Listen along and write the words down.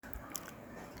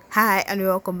Hi, and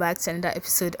welcome back to another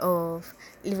episode of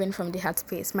Living from the Heart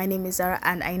Space. My name is Zara,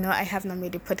 and I know I have not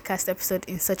made a podcast episode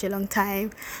in such a long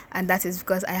time, and that is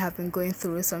because I have been going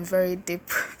through some very deep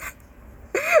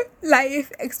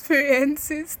life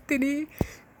experiences today.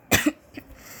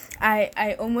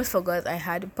 I almost forgot I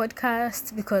had a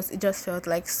podcast because it just felt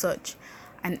like such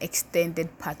an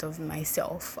extended part of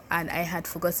myself, and I had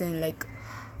forgotten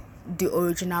the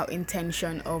original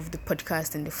intention of the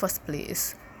podcast in the first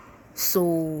place.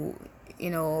 So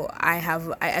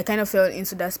I kind of fell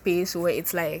into that space where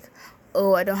it's like,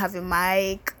 oh, I don't have a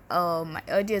mic, my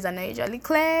audios are not usually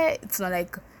clear, it's not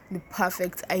like the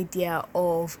perfect idea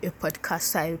of a podcast,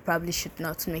 so I probably should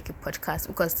not make a podcast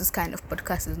because this kind of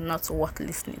podcast is not worth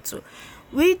listening to,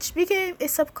 which became a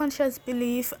subconscious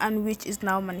belief and which is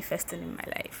now manifesting in my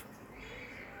life.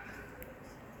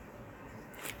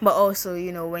 But also,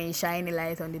 when you shine a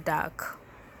light on the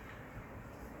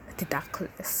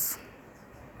darkness.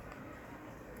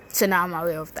 So now I'm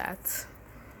aware of that.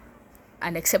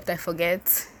 And except I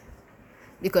forget,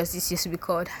 because this used to be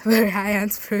called very high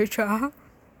and spiritual.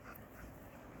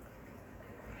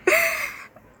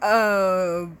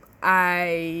 I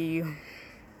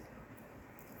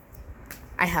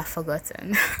have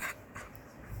forgotten.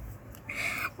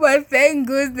 But thank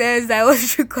goodness I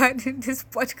was recording this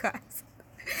podcast.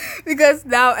 Because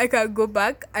now I can go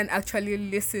back and actually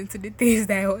listen to the things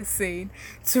that I was saying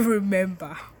to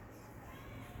remember.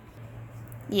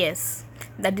 Yes,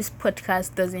 that this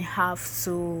podcast doesn't have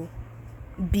to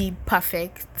be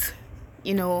perfect.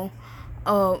 You know,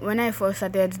 when I first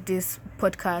started this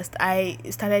podcast, I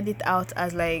started it out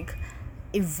as like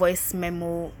a voice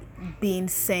memo being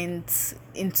sent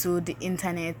into the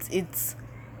internet. It's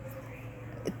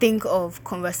think of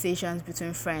conversations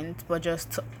between friends, but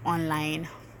just online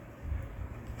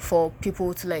for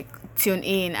people to like tune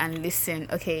in and listen.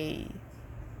 Okay,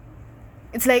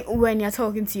 it's like when you're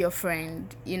talking to your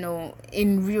friend,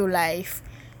 in real life,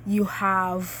 you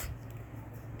have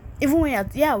even when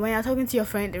you're talking to your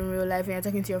friend in real life, when you're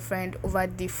talking to your friend over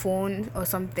the phone or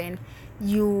something,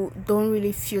 you don't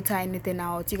really filter anything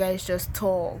out. You guys just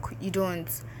talk. You don't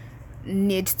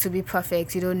need to be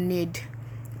perfect. You don't need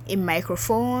a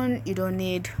microphone.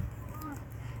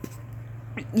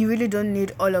 You really don't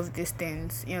need all of these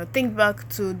things. Think back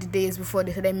to the days before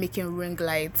they started making ring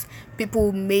lights.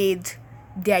 People made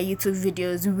their YouTube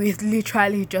videos with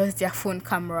literally just their phone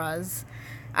cameras,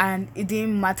 and it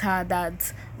didn't matter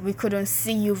that we couldn't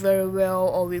see you very well,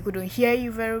 or we couldn't hear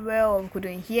you very well, or we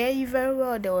couldn't hear you very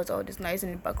well. There was all this noise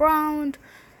in the background.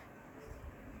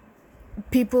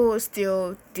 People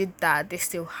still did that. They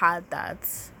still had that.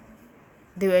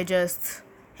 They were just,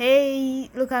 hey,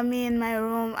 look at me in my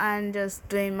room and just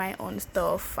doing my own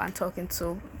stuff and talking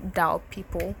to dull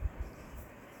people.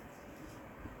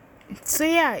 So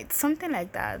yeah, it's something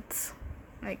like that.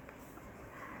 Like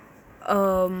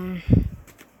um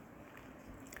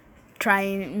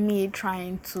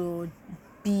trying to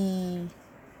be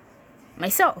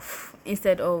myself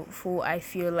instead of who I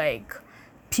feel like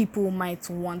people might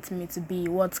want me to be.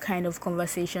 What kind of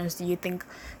conversations do you think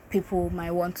people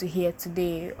might want to hear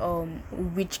today?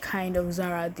 Which kind of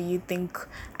Zara do you think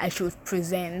I should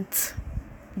present?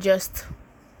 Just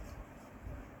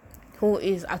who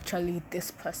is actually this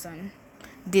person,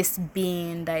 this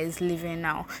being that is living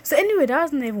now. So anyway, that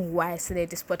wasn't even why I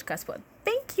started this podcast, but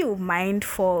thank you, mind,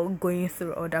 for going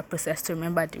through all that process to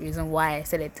remember the reason why I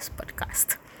started this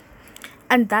podcast.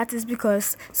 And that is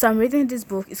because, so I'm reading this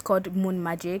book. It's called Moon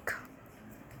Magic,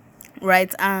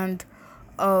 right? And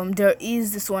there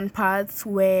is this one part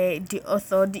where the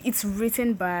author, it's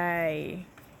written by,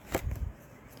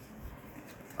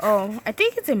 I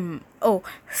think it's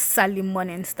Sally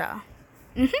Morningstar,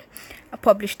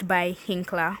 published by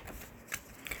Hinkler.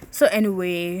 So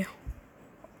anyway,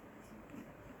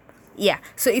 yeah,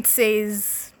 so it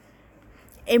says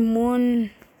a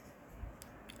moon,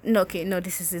 no, okay, no,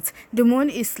 this is it. The moon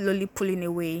is slowly pulling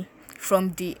away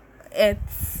from the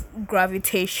Earth's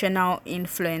gravitational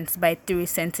influence by 3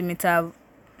 centimeter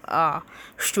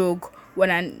stroke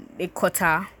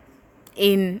 1.25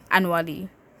 in annually.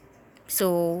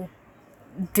 So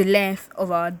the length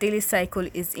of our daily cycle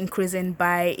is increasing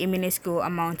by a minuscule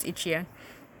amount each year.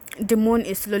 The moon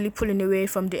is slowly pulling away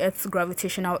from the Earth's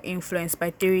gravitational influence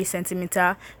by 3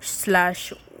 centimeter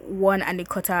slash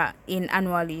 1.25 in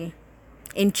annually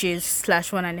inches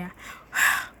slash 1.5.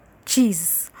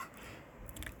 Jeez.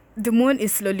 The moon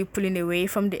is slowly pulling away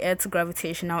from the Earth's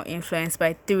gravitational influence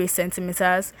by 3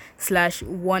 centimeters slash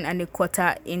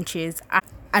 1.25 inches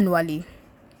annually.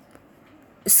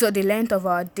 So the length of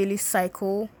our daily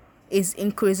cycle is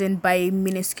increasing by a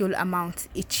minuscule amount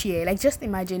each year. Like, just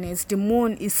imagine it, the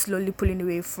moon is slowly pulling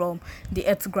away from the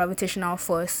Earth's gravitational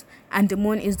force, and the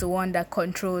moon is the one that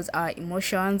controls our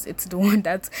emotions. It's the one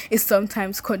that is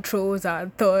sometimes controls our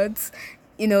thoughts.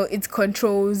 It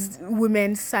controls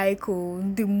women's cycle.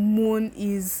 The moon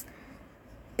is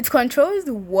it controls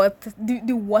the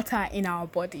water in our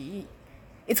body.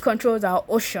 It controls our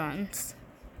oceans.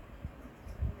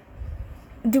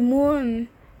 The moon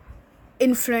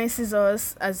influences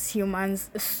us as humans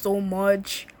so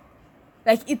much.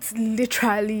 Like, it's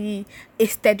literally a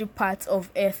steady part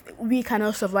of Earth. We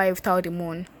cannot survive without the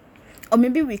moon. Or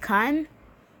maybe we can,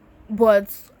 but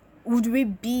would we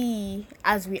be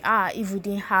as we are if we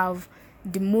didn't have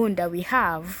the moon that we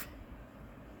have?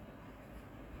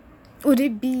 Would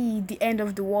it be the end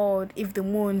of the world if the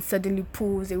moon suddenly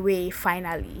pulls away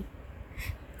finally?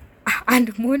 And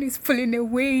the moon is pulling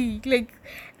away like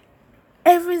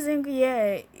every single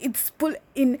year. It's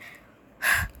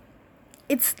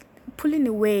pulling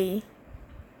away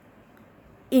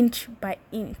inch by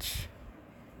inch,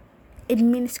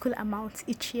 in minuscule amounts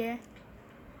each year.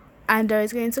 And there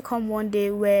is going to come one day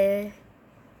where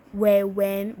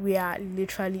when we are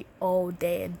literally all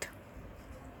dead,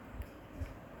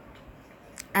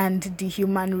 and the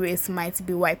human race might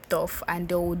be wiped off, and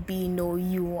there would be no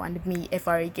you and me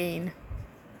ever again.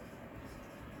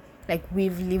 Like,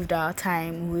 we've lived our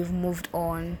time, we've moved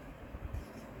on.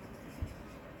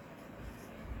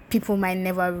 People might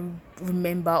never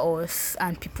remember us,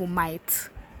 and people might.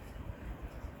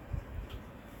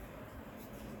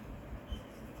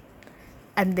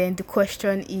 And then the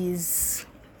question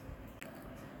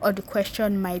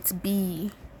might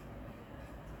be,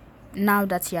 now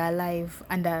that you're alive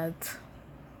and that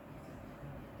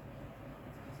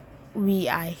we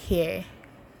are here,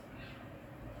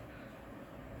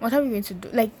 what are we going to do?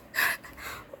 Like,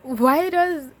 why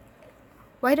does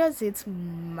it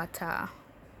matter?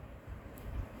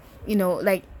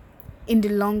 Like, in the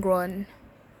long run,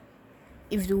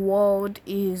 if the world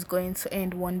is going to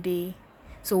end one day,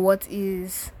 so what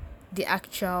is the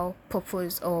actual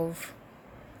purpose of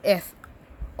Earth,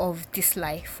 of this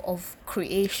life, of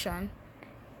creation,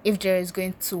 if there is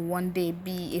going to one day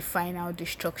be a final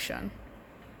destruction?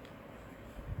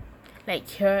 Like,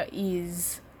 here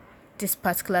is this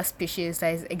particular species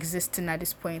that is existing at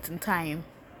this point in time,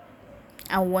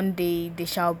 and one day they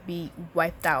shall be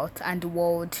wiped out, and the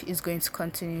world is going to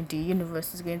continue, the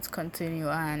universe is going to continue,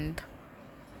 and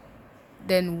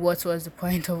then what was the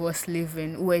point of us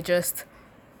living? We're just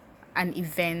an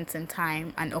event in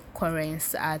time, an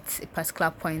occurrence at a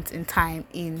particular point in time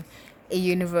in a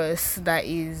universe that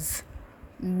is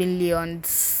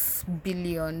millions,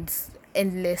 billions,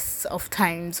 endless of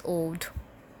times old.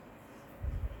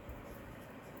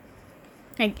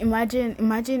 Like,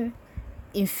 imagine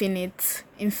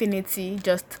infinity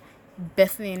just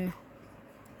birthing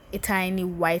a tiny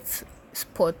white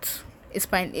spot, a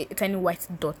tiny white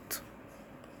dot,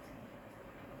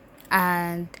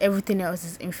 and everything else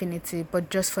is infinity, but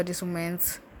just for this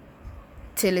moment,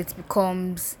 till it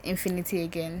becomes infinity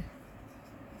again.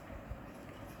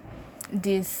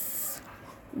 This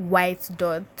white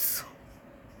dot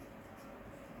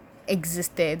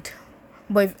existed,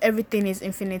 but if everything is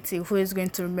infinity, who is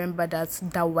going to remember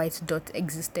that white dot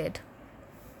existed?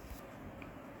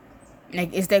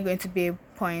 Like, is there going to be a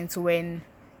point when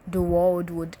the world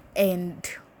would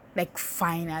end, like,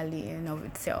 finally, in and of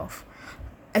itself?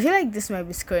 I feel like this might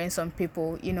be scaring some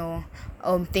people,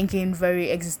 thinking very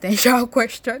existential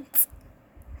questions.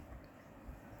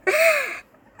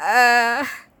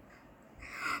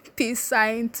 Peace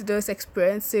sign to those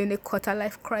experiencing a quarter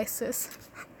life crisis.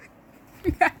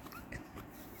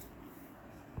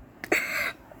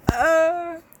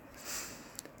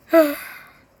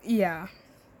 Yeah.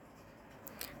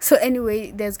 So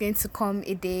anyway, there's going to come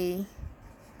a day,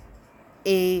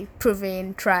 a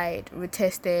proven, tried,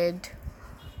 retested,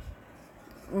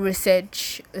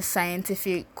 research, a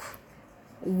scientific,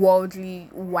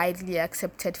 widely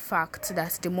accepted fact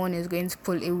that the moon is going to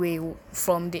pull away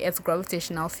from the Earth's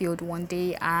gravitational field one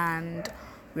day, and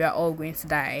we are all going to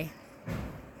die.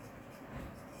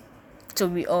 So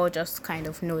we all just kind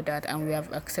of know that, and we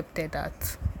have accepted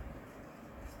that.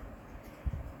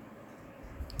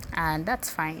 And that's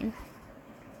fine.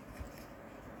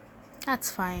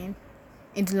 That's fine.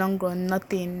 In the long run,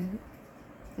 nothing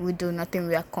we do, nothing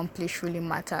we accomplish really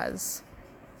matters.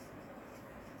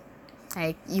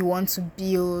 Like, you want to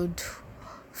build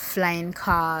flying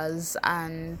cars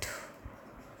and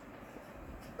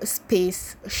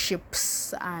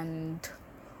spaceships and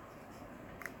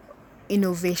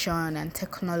innovation and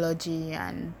technology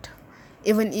and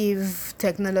Even if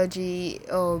technology,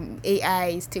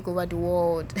 AIs take over the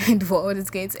world and the world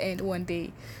is going to end one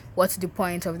day, what's the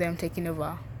point of them taking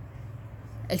over?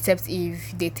 Except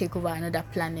if they take over another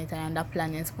planet and another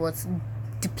planet, but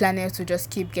the planet will just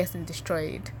keep getting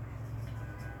destroyed.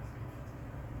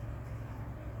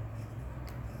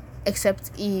 Except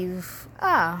if,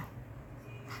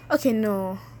 okay,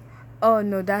 no. Oh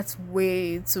no, that's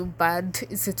way too bad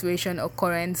situation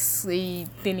occurrence they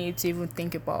need to even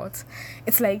think about.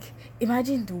 It's like,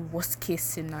 imagine the worst case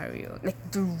scenario,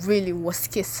 like the really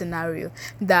worst case scenario,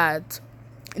 that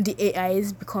the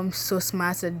AIs become so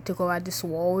smart that they take over this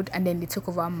world and then they take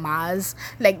over Mars.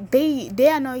 Like they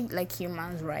are not like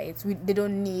humans, right? They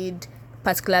don't need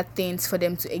particular things for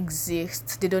them to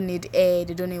exist. They don't need air,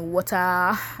 they don't need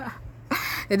water,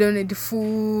 they don't need the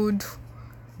food.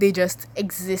 They just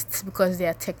exist because they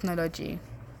are technology.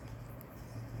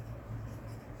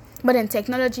 But then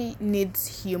technology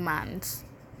needs humans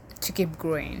to keep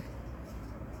growing,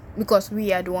 because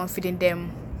we are the one feeding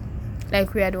them,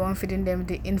 like we are the one feeding them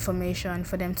the information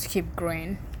for them to keep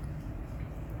growing.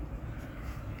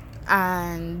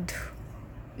 And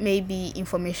maybe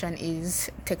information is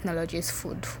technology's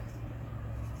food,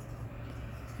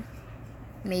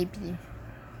 maybe.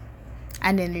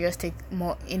 And then they just take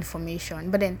more information.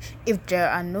 But then if there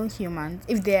are no humans,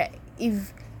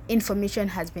 if information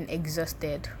has been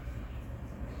exhausted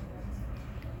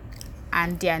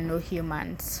and there are no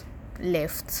humans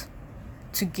left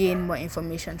to gain more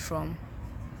information from,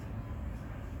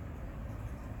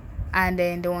 and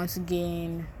then they want to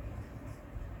gain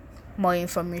more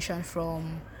information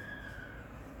from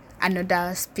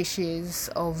another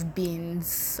species of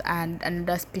beings and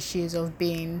another species of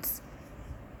beings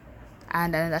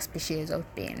and another species of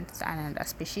beings and another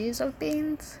species of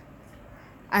beings,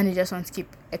 and they just want to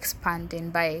keep expanding.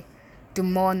 By the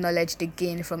more knowledge they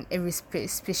gain from every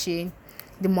species,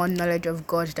 the more knowledge of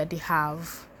God that they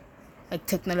have. Like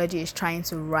technology is trying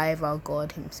to rival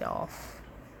God himself,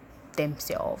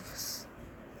 themselves.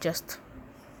 Just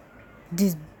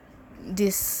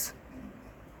this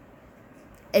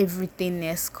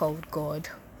everythingness called God.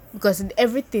 Because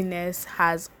everythingness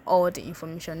has all the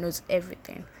information, knows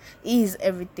everything, is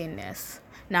everythingness.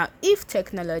 Now, if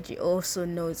technology also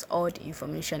knows all the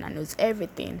information and knows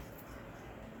everything,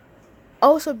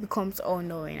 also becomes all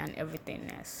knowing and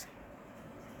everythingness.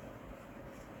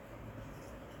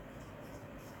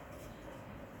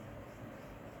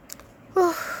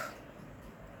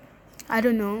 I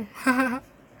don't know. I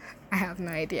have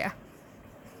no idea.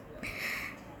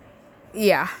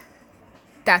 Yeah,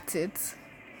 that's it.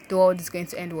 The world is going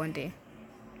to end one day,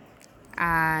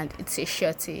 and it's a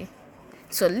surety.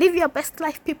 So live your best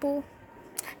life, people.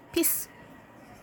 Peace.